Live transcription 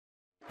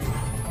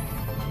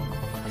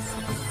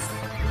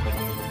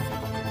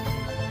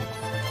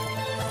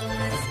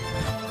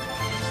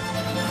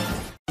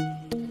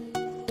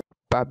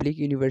Public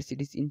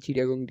universities in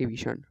Chittagong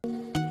Division.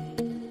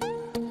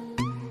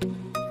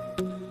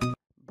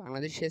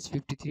 Bangladesh has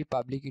 53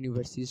 public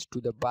universities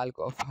to the bulk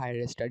of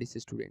higher studies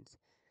students.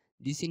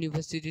 These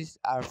universities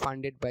are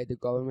funded by the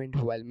government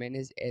while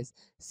managed as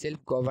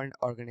self-governed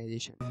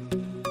organizations.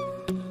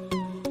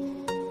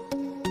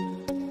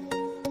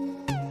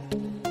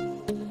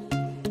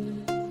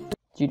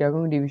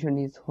 Chittagong Division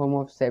is home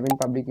of 7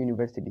 public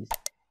universities,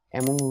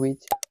 among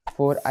which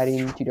 4 are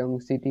in Chittagong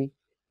City.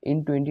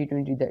 In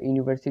 2020, the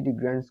University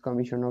Grants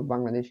Commission of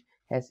Bangladesh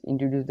has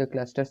introduced the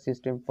cluster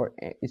system for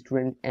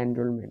student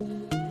enrollment.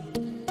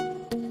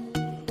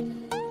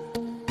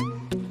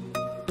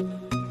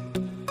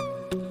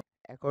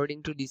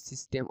 According to this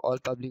system, all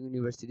public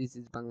universities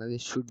in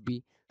Bangladesh should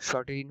be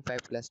sorted in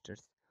 5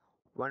 clusters: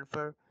 one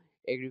for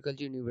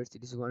agriculture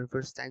universities, one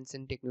for science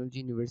and technology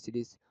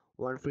universities,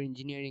 one for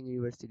engineering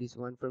universities,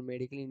 one for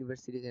medical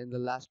universities, and the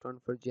last one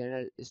for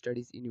general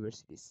studies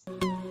universities.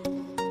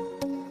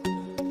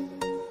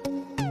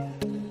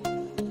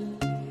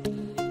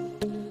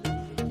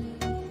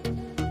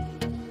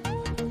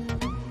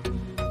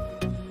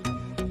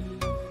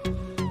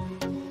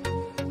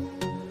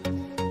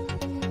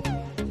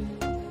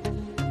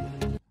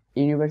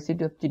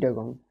 University of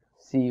Chittagong,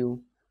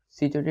 CU,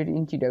 situated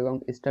in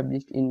Chittagong,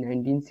 established in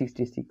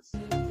 1966.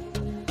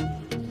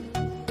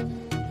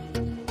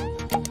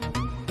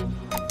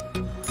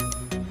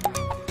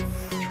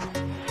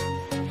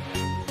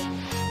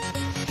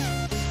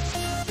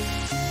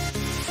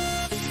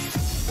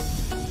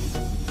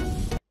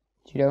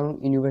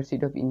 Chittagong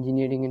University of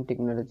Engineering and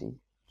Technology,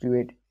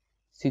 CUET,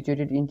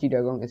 situated in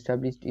Chittagong,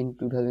 established in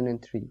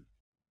 2003.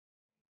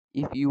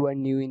 If you are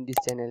new in this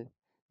channel,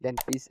 then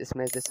please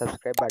smash the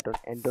subscribe button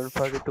and don't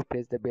forget to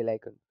press the bell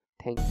icon.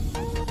 Thank you.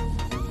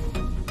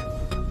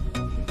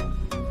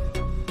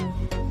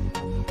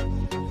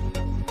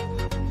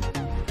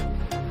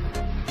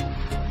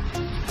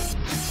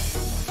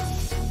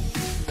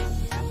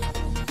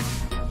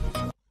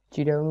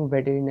 Chittagong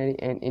Veterinary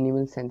and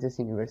Animal Sciences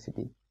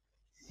University,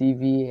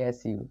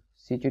 CVASU,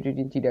 situated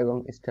in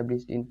Chittagong,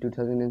 established in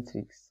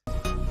 2006.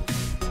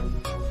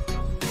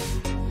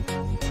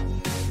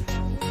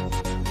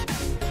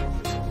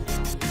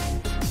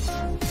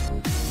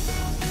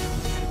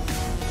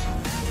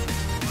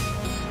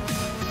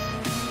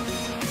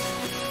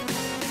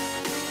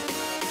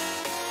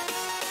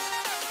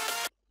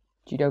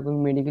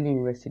 Chittagong Medical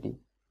University,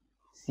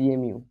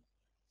 CMU,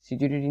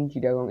 situated in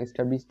Chittagong,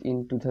 established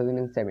in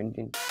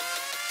 2017.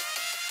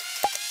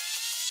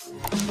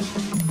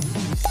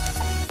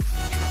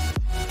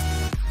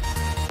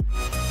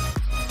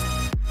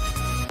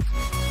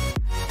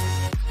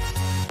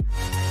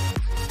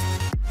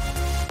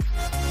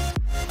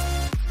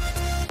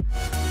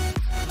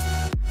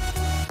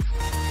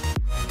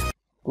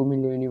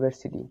 Kumilla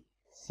University,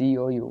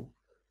 COU,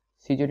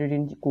 situated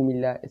in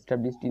Kumilla,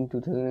 established in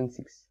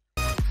 2006.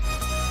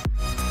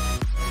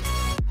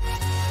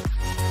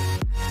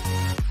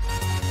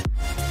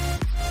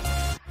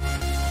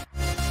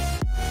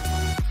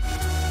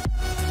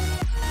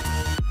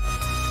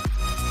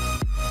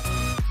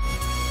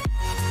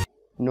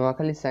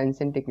 Noakhali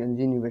Science and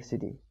Technology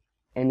University,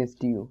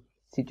 NSTU,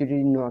 situated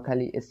in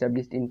Noakhali,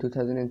 established in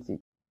 2006.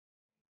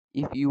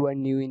 If you are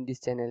new in this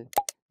channel,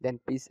 then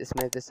please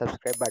smash the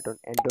subscribe button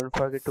and don't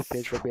forget to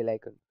press the bell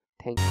icon.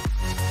 Thank you.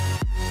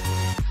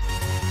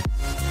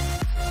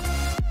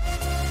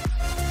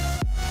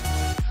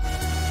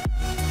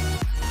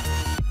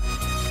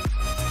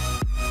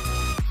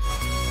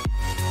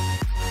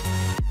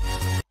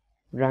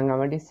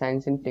 Rangamati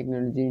Science and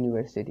Technology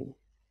University,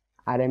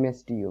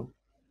 RMSTU,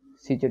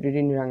 situated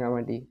in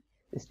Rangamati,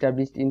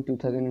 established in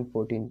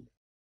 2014.